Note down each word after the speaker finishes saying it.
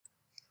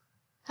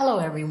Hello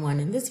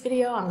everyone, in this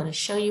video I'm going to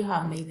show you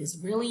how I made this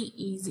really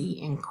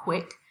easy and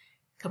quick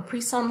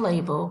Capri Sun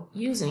label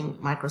using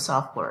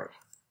Microsoft Word.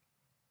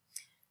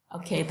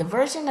 Okay, the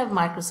version of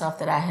Microsoft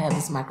that I have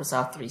is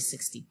Microsoft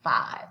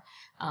 365.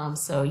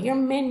 So your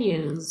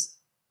menus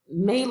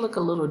may look a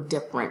little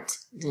different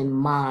than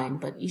mine,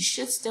 but you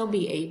should still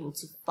be able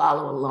to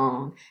follow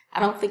along. I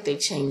don't think they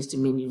changed the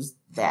menus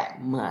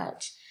that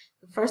much.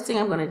 The first thing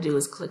I'm going to do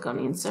is click on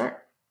Insert.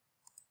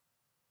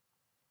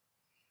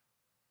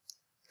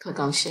 Click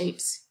on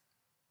Shapes,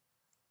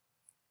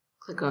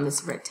 click on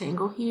this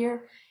rectangle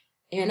here,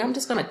 and I'm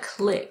just going to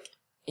click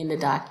in the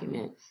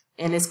document,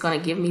 and it's going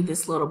to give me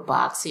this little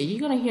box here. You're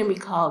going to hear me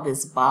call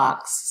this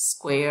box,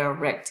 square,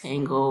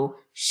 rectangle,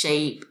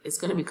 shape. It's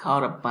going to be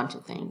called a bunch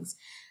of things.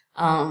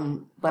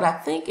 But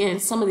I think in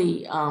some of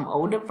the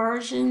older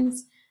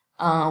versions,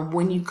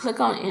 when you click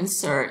on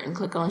Insert and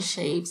click on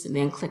Shapes and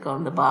then click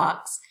on the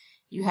box,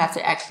 you have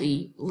to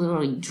actually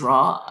literally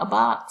draw a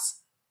box.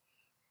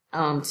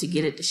 To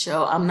get it to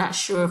show. I'm not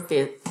sure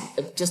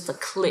if just a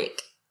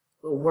click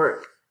will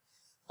work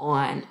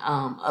on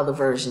other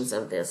versions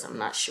of this. I'm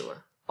not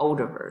sure.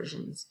 Older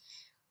versions.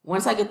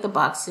 Once I get the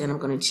box in, I'm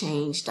going to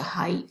change the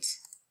height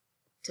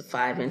to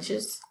 5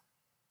 inches.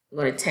 I'm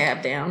going to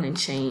tab down and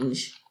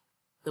change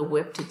the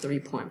width to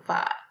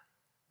 3.5.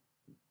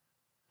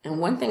 And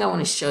one thing I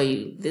want to show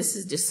you, this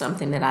is just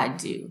something that I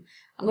do.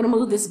 I'm going to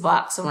move this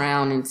box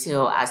around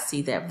until I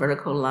see that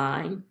vertical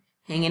line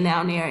hanging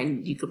down there,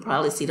 and you could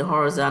probably see the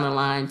horizontal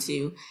line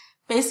too.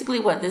 Basically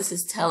what this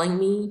is telling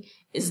me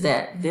is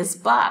that this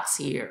box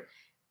here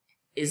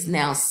is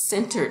now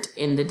centered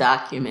in the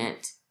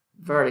document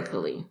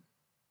vertically,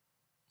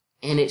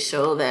 and it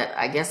shows that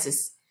I guess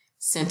it's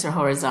centered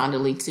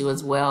horizontally too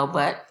as well.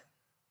 But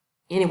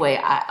anyway,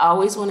 I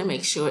always want to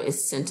make sure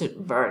it's centered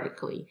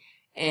vertically,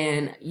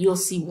 and you'll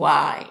see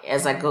why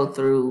as I go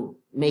through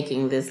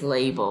making this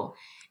label.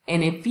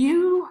 And if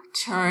you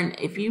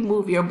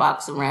move your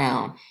box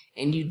around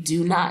and you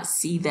do not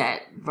see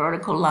that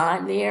vertical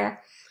line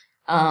there,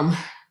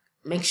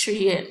 make sure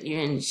you're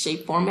in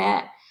shape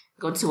format,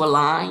 go to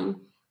align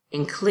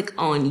and click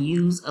on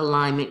use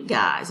alignment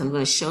guides. I'm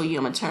going to show you,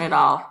 I'm going to turn it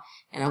off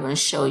and I'm going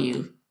to show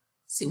you.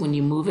 See, when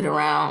you move it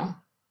around,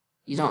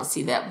 you don't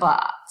see that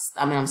box.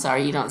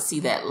 You don't see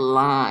that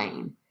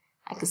line.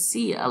 I can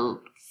see a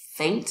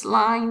faint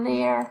line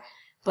there,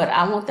 but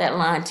I want that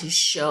line to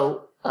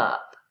show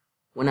up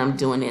when I'm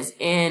doing this.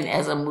 And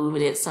as I'm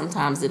moving it,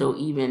 sometimes it'll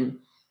even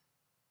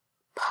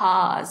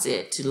pause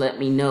it to let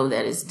me know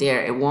that it's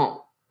there. It won't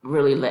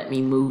really let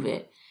me move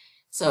it.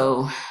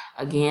 So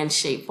again,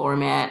 shape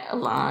format,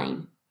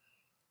 align,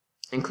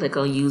 and click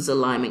on use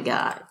alignment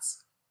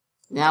guides.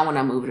 Now when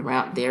I move it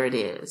around, there it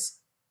is.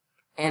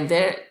 And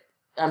there,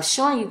 I'm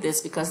showing you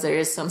this because there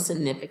is some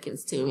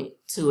significance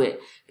to it,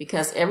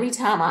 because every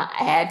time I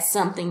add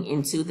something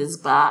into this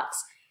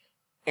box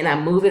and I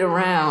move it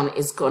around,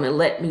 it's going to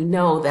let me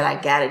know that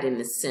I got it in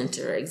the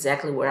center,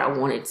 exactly where I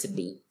want it to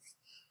be.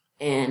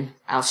 And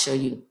I'll show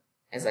you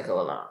as I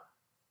go along.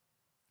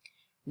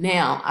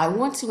 Now, I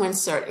want to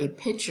insert a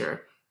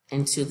picture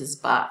into this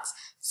box.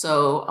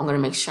 So I'm going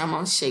to make sure I'm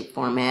on shape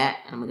format.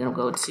 And I'm going to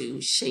go to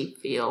shape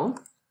fill.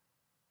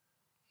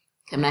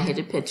 I'm going to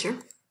hit a picture.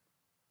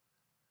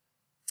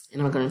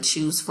 And I'm going to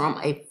choose from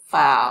a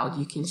file.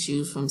 You can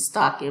choose from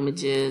stock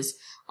images,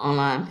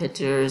 online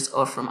pictures,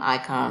 or from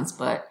icons,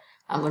 but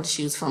I'm going to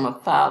choose from a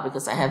file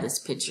because I have this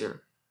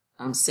picture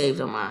saved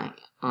on my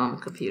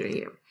computer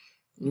here.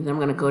 And then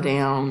I'm going to go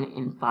down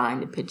and find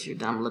the picture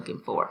that I'm looking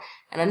for.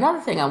 And another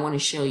thing I want to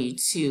show you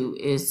too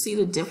is, see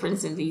the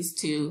difference in these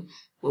two,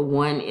 where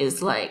one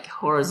is like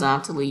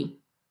horizontally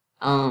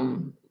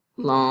long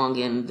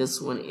and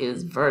this one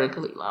is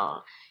vertically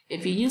long.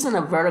 If you're using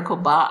a vertical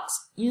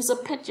box, use a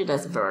picture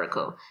that's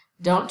vertical.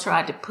 Don't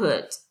try to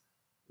put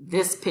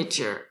this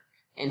picture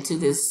into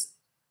this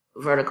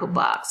vertical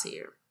box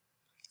here.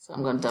 So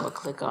I'm going to double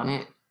click on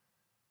it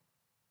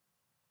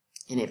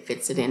and it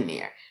fits it in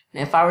there.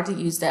 Now if I were to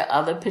use that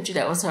other picture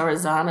that was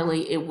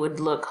horizontally, it would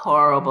look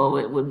horrible.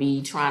 It would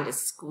be trying to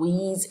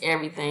squeeze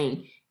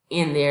everything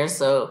in there,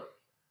 so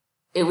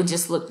it would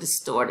just look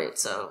distorted.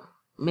 So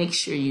make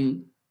sure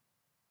you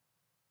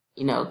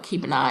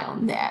keep an eye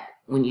on that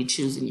when you're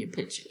choosing your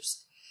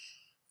pictures.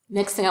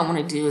 Next thing I want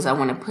to do is I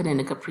want to put in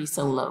the Capri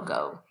Sun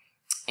logo.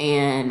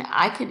 And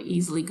I could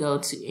easily go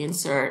to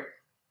Insert,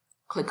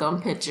 click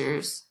on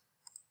Pictures,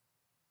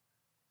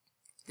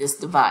 this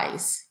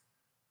device,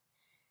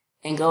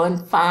 and go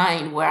and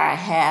find where I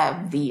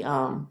have the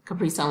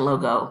Capri Sun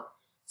logo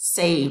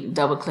saved,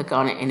 double click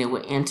on it and it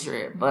will enter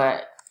it.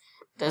 But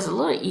there's a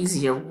little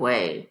easier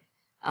way.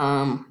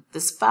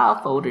 This file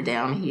folder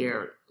down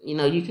here,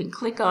 you can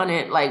click on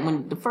it, like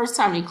when the first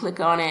time you click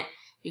on it,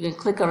 you can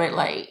click on it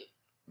like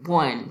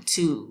 1,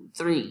 2,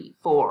 3,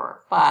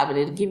 4, 5, and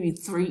it'll give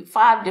you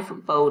 5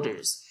 different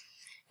folders.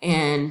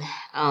 And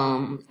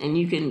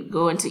you can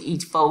go into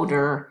each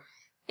folder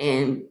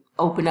and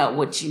open up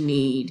what you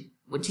need,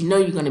 what you know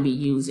you're going to be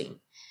using.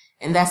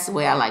 And that's the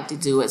way I like to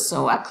do it.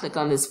 So I click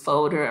on this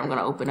folder. I'm going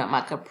to open up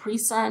my Capri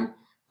Sun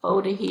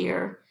folder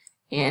here.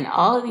 And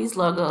all of these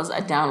logos,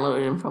 I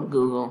downloaded them from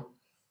Google.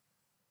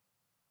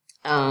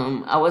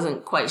 I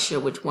wasn't quite sure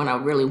which one I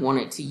really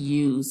wanted to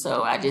use,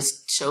 so I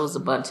just chose a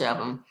bunch of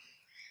them.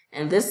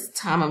 And this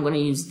time I'm going to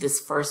use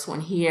this first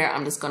one here.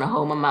 I'm just going to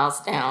hold my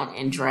mouse down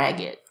and drag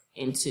it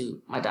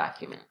into my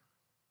document.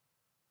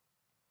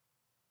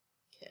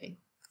 Okay,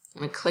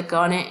 I'm going to click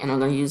on it, and I'm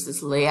going to use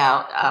this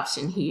layout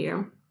option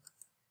here.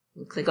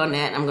 Click on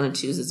that, and I'm going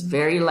to choose this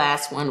very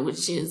last one,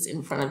 which is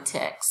in front of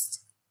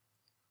text.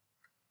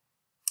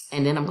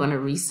 And then I'm going to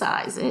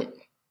resize it.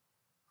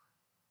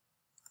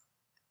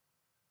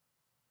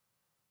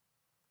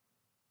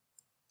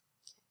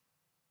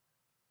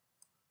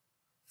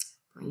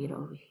 Bring it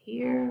over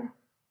here.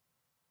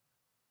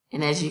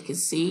 And as you can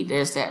see,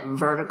 there's that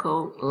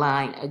vertical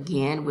line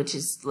again, which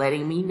is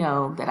letting me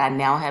know that I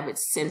now have it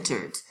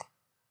centered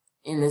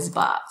in this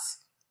box.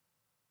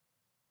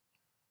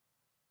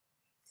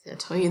 So I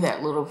told you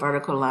that little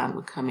vertical line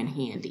would come in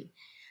handy.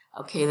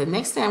 Okay, the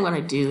next thing I'm going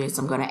to do is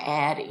I'm going to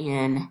add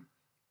in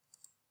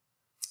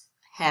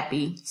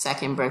happy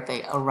second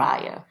birthday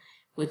Araya,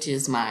 which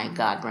is my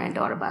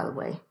god-granddaughter, by the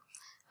way.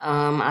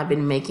 I've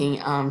been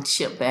making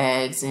chip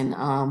bags and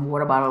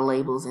water bottle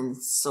labels and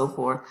so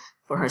forth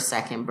for her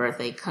second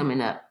birthday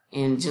coming up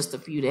in just a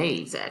few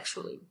days,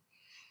 actually.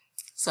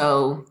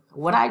 So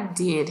what I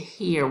did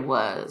here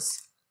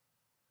was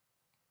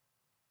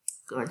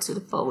go into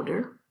the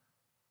folder.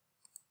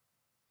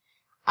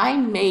 I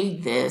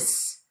made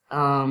this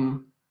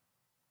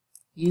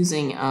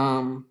using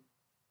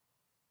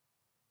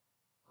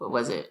what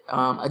was it?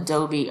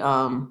 Adobe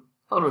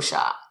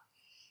Photoshop.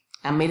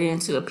 I made it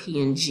into a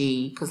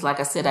PNG because, like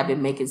I said, I've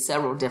been making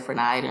several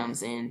different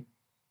items, and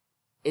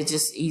it's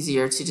just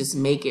easier to just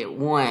make it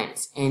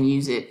once and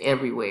use it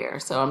everywhere.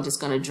 So I'm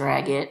just going to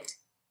drag it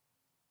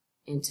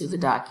into the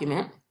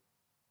document,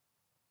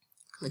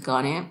 click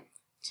on it,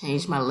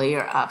 change my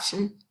layer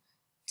option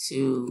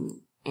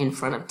to in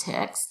front of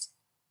text,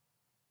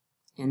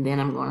 and then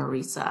I'm going to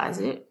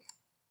resize it.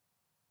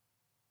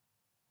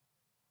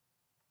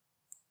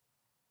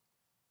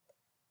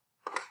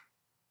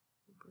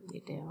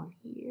 It down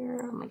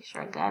here, make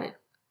sure I got it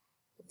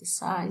at the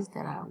size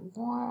that I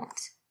want.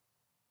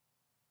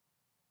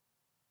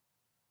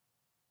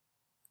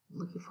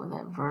 Looking for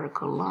that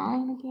vertical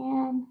line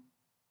again.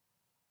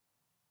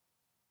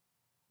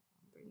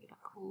 Bring it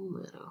up a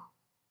little.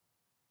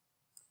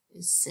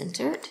 It's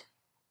centered.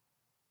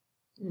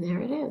 And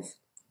there it is.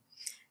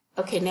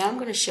 Okay, now I'm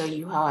going to show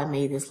you how I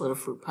made this little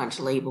fruit punch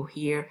label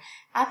here.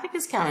 I think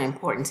it's kind of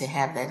important to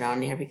have that on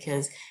there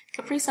because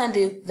Capri Sun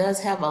does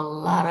have a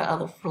lot of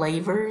other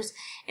flavors,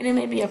 and it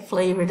may be a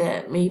flavor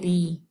that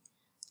maybe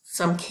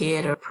some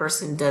kid or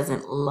person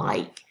doesn't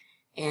like.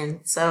 And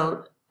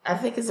so I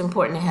think it's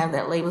important to have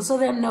that label so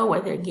they'll know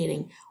what they're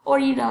getting. Or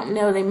you don't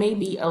know, they may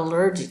be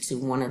allergic to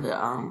one of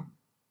the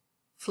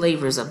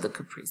flavors of the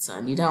Capri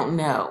Sun. You don't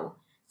know.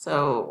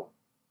 So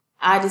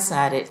I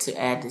decided to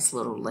add this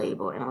little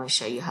label, and I'm going to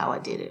show you how I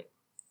did it.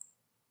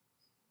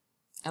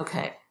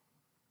 Okay.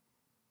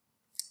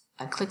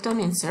 I clicked on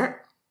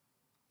Insert,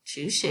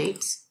 choose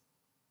Shapes,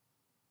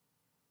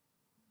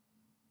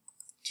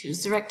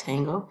 choose the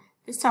rectangle.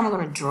 This time I'm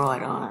going to draw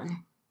it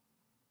on.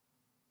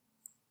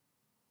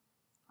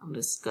 I'm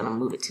just going to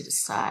move it to the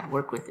side,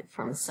 work with it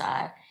from the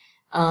side.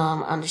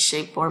 Under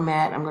Shape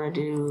Format, I'm going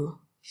to do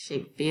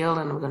Shape Fill,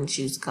 and I'm going to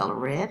choose color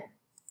red.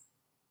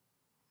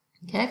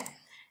 Okay.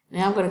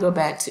 Now I'm going to go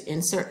back to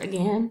Insert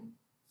again,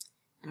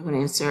 and I'm going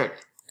to insert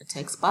a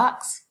text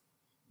box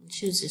and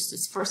choose just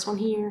this first one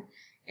here,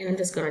 and I'm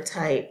just going to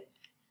type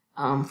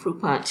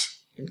Fruit Punch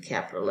in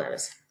capital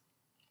letters.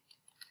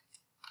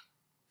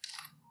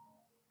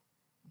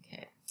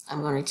 Okay,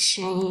 I'm going to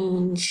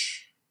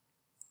change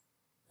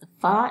the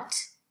font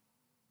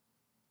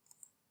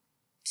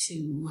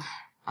to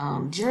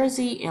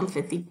Jersey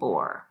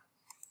M54,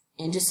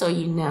 and just so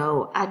you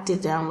know, I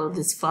did download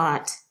this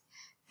font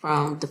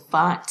from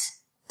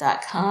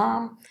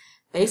DaFont.com.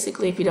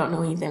 Basically, if you don't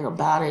know anything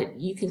about it,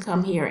 you can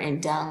come here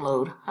and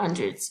download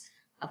hundreds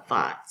of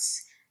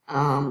fonts.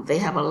 They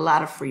have a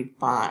lot of free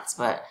fonts,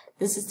 but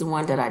this is the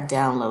one that I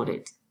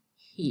downloaded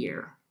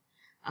here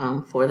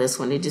for this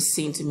one. It just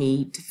seemed to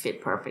me to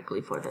fit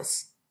perfectly for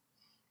this.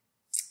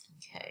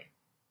 Okay.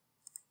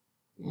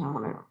 Now I'm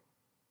going to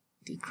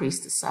decrease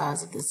the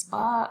size of this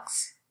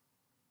box.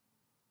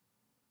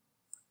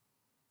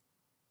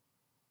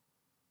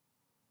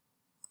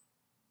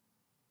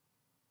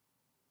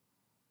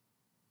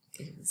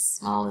 Get it as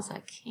small as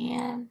I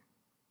can.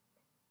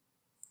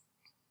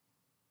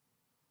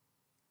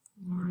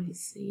 You already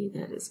see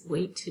that it's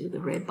way too, the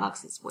red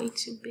box is way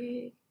too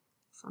big.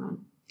 So I'm going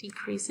to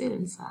decrease it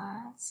in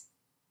size.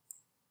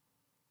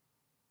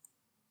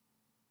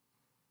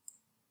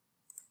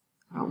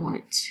 I don't want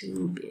it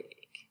too big.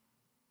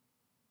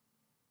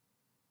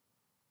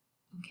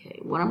 Okay,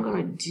 what I'm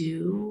going to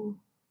do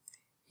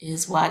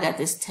is, while I got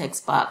this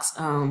text box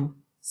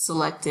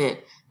selected,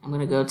 I'm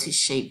going to go to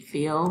Shape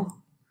Fill.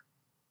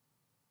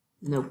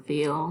 No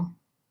fill,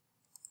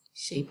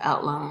 shape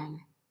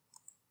outline,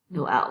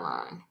 no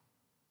outline.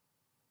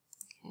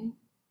 Okay.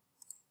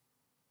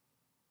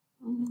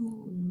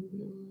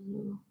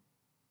 I'm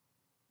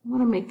going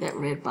to make that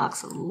red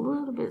box a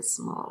little bit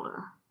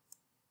smaller.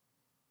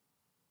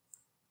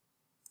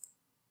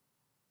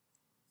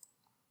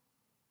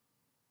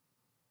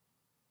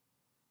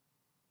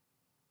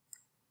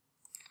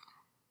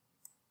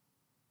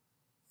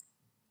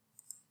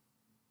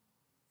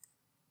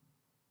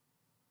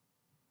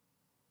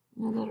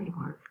 Now that'll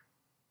work.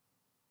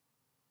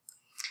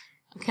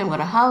 Okay, I'm going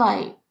to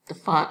highlight the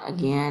font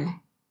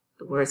again,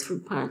 the words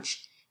Fruit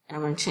Punch, and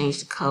I'm going to change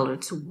the color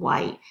to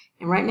white.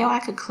 And right now I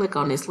could click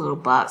on this little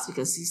box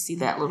because you see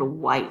that little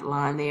white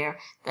line there.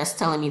 That's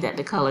telling me that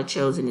the color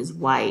chosen is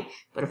white.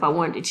 But if I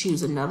wanted to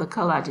choose another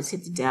color, I just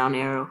hit the down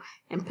arrow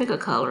and pick a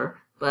color.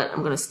 But I'm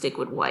going to stick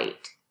with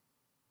white.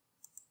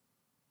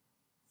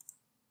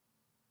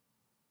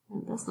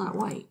 And that's not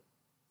white.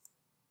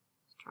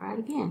 Let's try it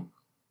again.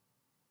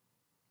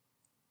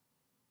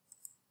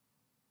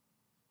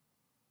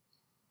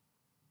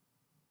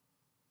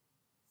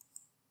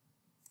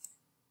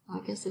 I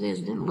guess it is.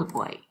 It didn't look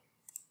white.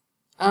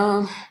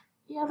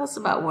 Yeah, that's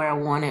about where I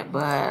want it,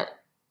 but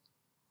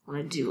I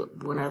want to do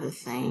one other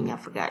thing I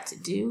forgot to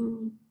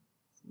do.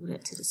 Move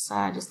that to the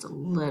side just a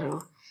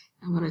little.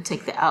 I'm going to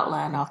take the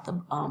outline off the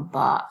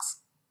box.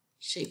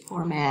 Shape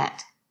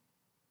format.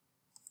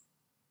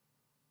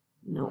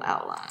 No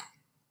outline.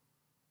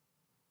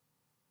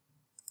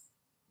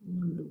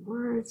 Move the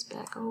words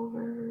back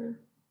over.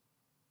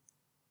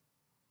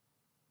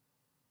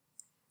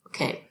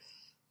 Okay.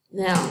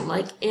 Now,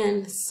 like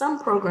in some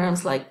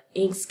programs like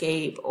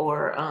Inkscape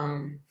or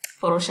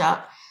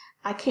Photoshop,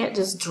 I can't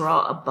just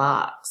draw a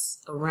box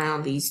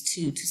around these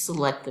two to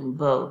select them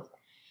both.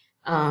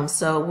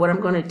 So what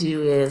I'm going to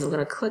do is I'm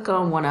going to click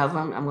on one of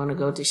them. I'm going to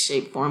go to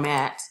Shape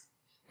Format,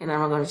 and then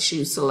I'm going to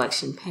choose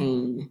Selection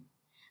Pane.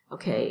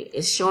 Okay,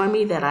 it's showing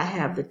me that I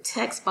have the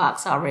text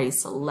box already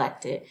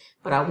selected,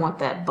 but I want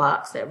that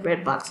box, that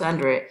red box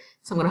under it.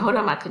 So I'm going to hold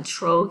down my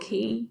Control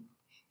key,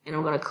 and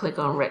I'm going to click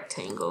on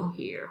Rectangle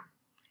here.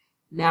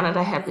 Now that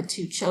I have the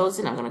two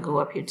chosen, I'm going to go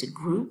up here to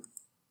Group,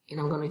 and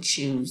I'm going to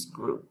choose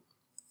Group.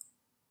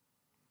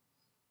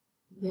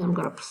 Then I'm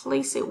going to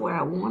place it where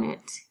I want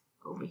it,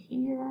 over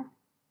here.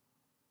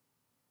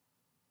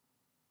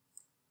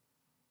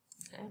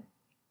 Okay.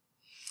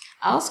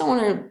 I also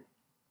want to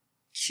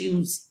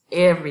choose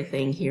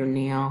everything here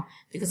now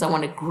because I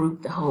want to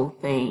group the whole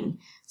thing.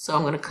 So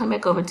I'm going to come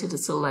back over to the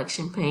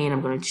selection pane.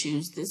 I'm going to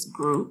choose this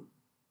group,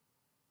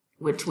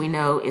 which we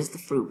know is the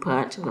Fruit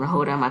Punch. I'm going to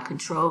hold down my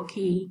Control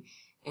key,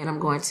 and I'm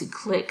going to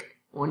click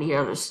on the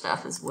other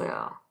stuff as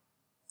well.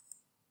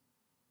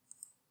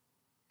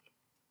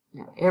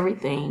 Now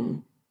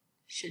everything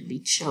should be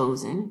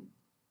chosen.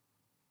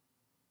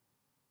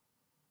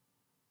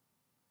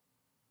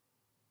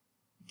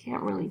 I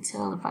can't really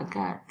tell if I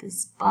got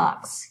this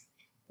box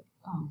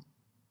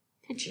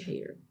picture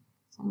here.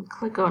 So I'm going to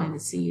click on it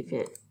and see if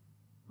it,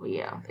 well,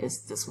 yeah,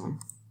 it's this one.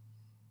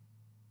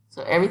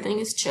 So everything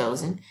is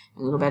chosen.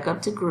 I'm going to go back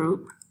up to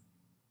Group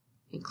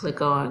and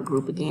click on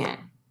Group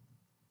again.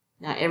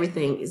 Now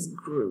everything is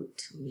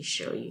grouped. Let me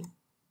show you.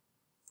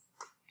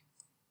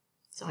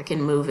 So I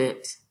can move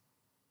it.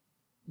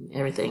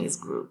 Everything is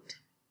grouped.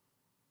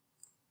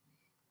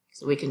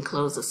 So we can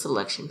close the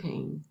selection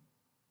pane.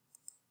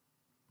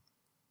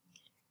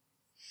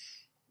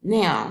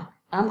 Now,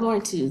 I'm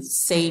going to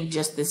save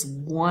just this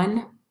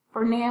one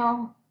for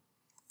now.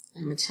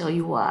 I'm going to tell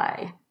you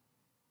why.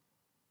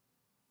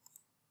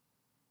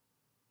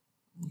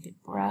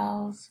 Hit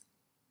Browse.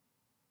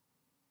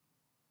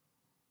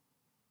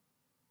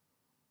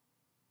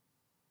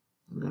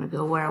 I'm going to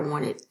go where I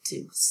want it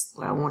to,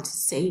 where I want to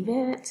save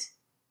it.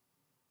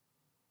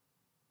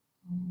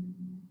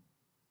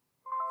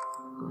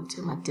 Go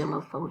to my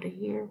demo folder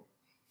here.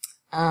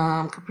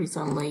 Caprice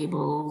on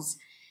Labels,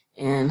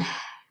 and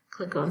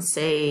click on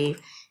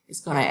Save.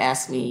 It's going to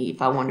ask me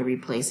if I want to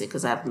replace it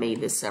because I've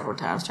made this several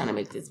times trying to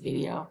make this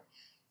video.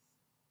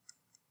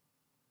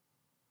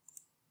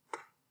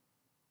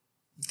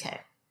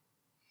 Okay.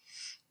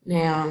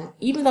 Now,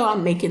 even though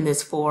I'm making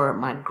this for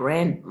my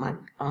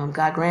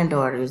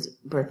god-granddaughter's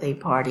birthday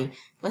party,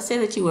 let's say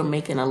that you were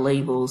making a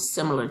label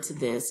similar to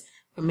this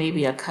for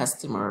maybe a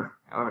customer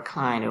or a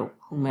client or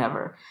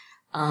whomever.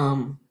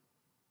 You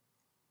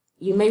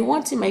may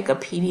want to make a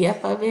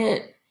PDF of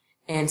it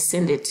and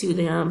send it to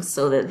them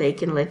so that they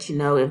can let you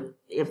know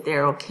if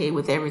they're okay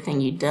with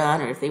everything you've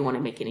done or if they want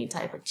to make any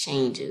type of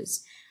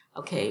changes.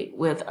 Okay,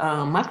 with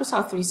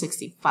Microsoft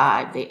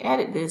 365, they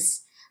added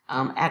this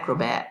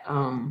Acrobat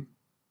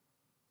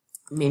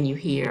menu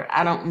here.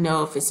 I don't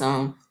know if it's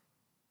on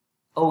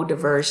older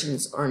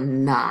versions or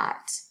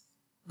not,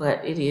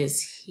 but it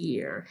is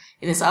here.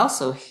 And it's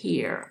also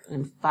here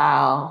in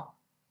File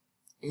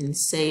and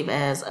Save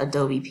as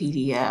Adobe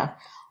PDF.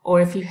 Or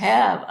if you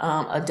have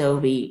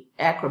Adobe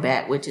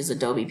Acrobat, which is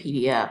Adobe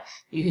PDF,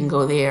 you can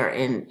go there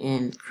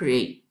and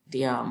create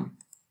the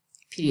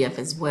PDF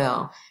as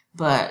well.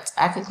 But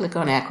I can click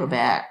on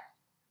Acrobat,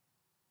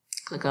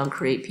 click on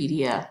Create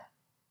PDF.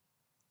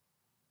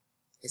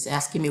 It's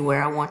asking me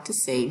where I want to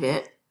save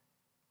it.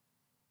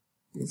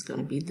 It's going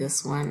to be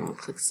this one. I'll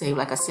click save.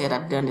 Like I said,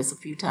 I've done this a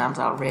few times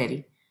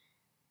already,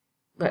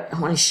 but I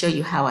want to show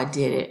you how I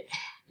did it.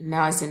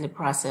 Now it's in the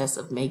process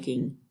of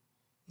making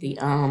the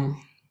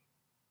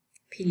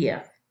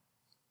PDF.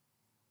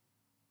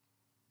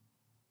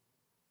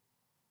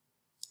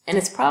 And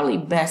it's probably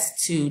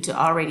best to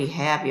already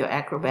have your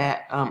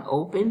Acrobat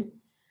open.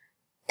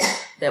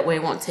 That way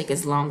it won't take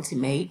as long to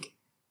make.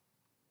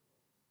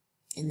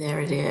 And there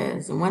it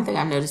is. And one thing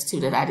I noticed too,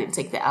 that I didn't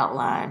take the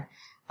outline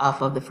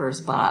off of the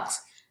first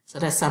box. So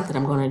that's something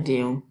I'm going to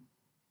do.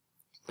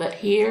 But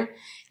here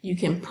you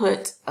can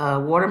put a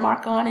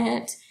watermark on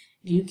it.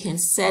 You can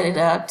set it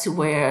up to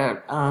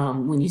where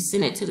when you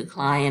send it to the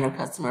client or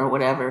customer or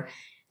whatever,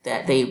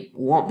 that they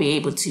won't be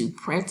able to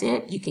print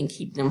it. You can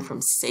keep them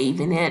from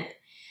saving it.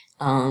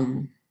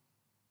 And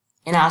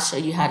I'll show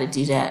you how to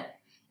do that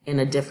in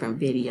a different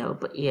video.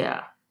 But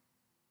yeah,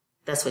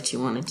 that's what you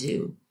want to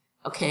do.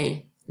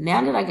 Okay,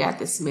 now that I got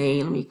this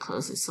made, let me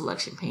close the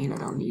selection pane. I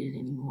don't need it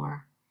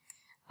anymore.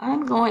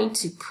 I'm going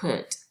to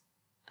put,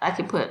 I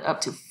can put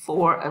up to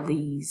 4 of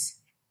these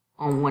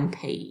on one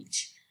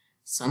page.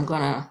 So I'm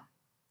going to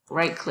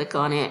right click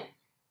on it,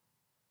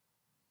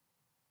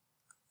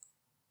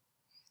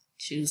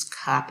 choose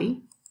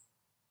copy.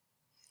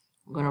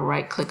 I'm going to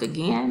right click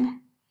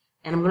again,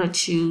 and I'm going to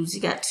choose, you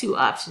got 2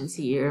 options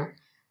here.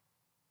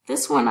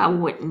 This one I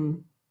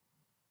wouldn't,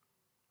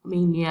 I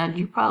mean, yeah,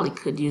 you probably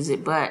could use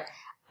it, but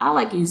I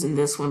like using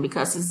this one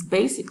because it's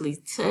basically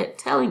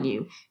telling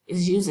you,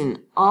 it's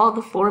using all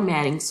the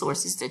formatting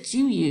sources that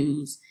you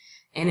use,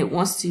 and it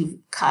wants to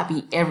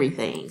copy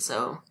everything.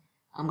 So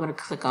I'm going to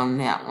click on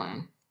that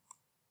one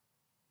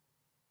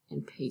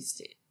and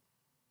paste it.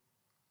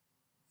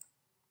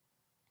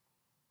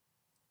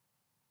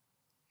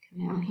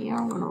 Come down here,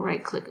 I'm going to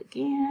right click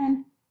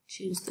again,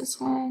 choose this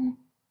one,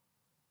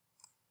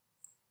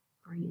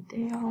 bring it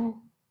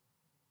down.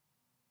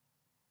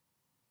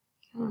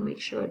 I want to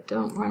make sure it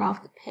don't run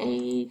off the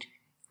page.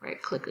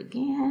 Right click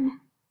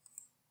again.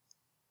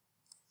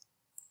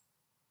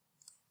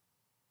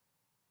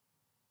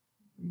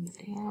 Bring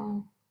it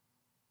down.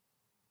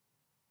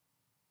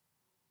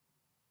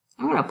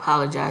 I'm going to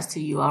apologize to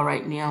you all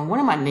right now. One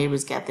of my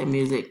neighbors got their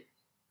music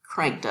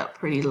cranked up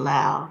pretty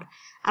loud.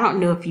 I don't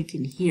know if you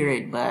can hear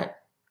it, but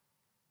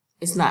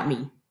it's not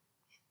me.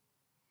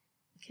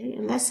 Okay,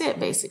 and that's it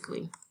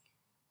basically.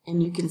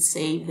 And you can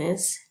save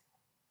this.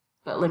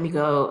 But let me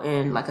go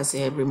and, like I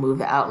said, remove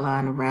the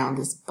outline around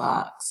this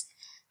box.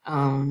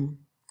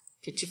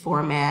 Picture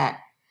format.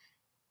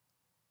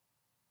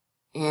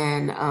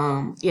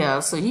 And yeah,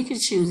 so you can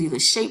choose either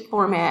shape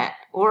format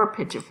or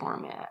picture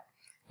format.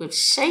 With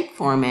shape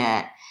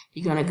format,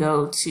 you're going to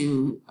go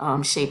to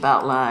shape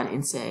outline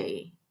and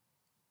say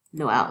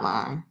no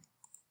outline.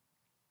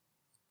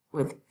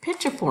 With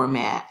picture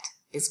format,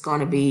 it's going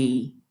to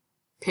be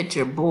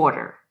picture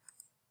border.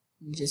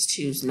 You just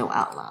choose no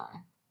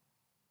outline.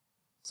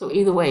 So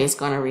either way, it's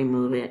going to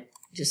remove it,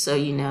 just so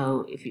you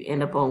know if you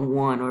end up on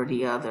one or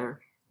the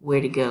other,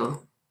 where to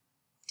go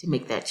to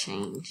make that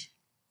change.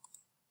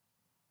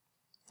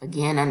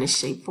 Again, on the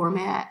shape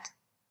format,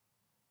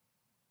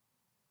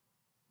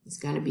 it's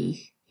going to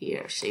be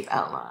here, shape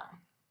outline,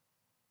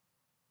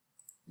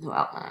 no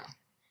outline.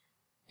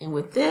 And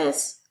with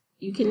this,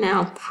 you can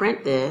now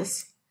print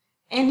this,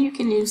 and you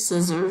can use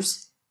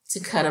scissors to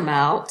cut them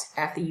out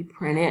after you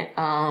print it.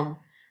 I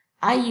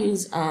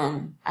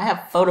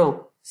have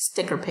photo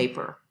sticker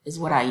paper is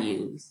what I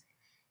use,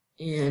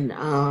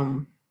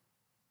 and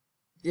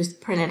just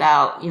print it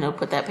out, you know,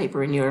 put that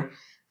paper in your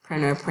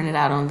printer, print it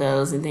out on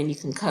those, and then you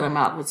can cut them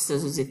out with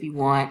scissors if you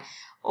want,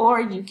 or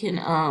you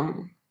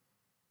can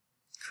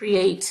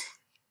create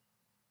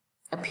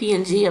a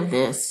PNG of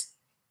this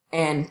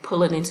and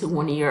pull it into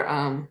one of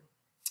your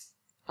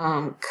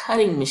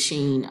cutting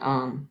machine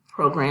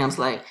programs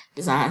like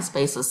Design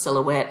Space or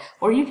Silhouette,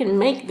 or you can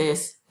make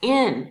this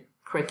in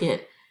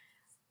Cricut,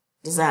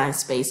 Design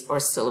Space, or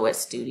Silhouette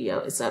Studio.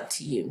 It's up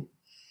to you.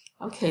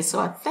 Okay, so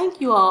I thank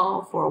you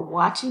all for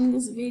watching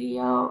this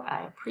video.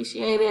 I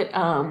appreciate it.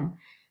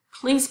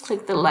 Please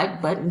click the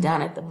like button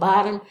down at the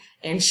bottom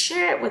and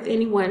share it with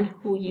anyone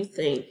who you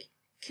think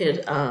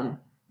could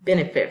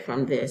benefit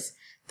from this.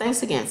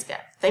 Thanks again,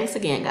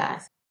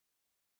 guys.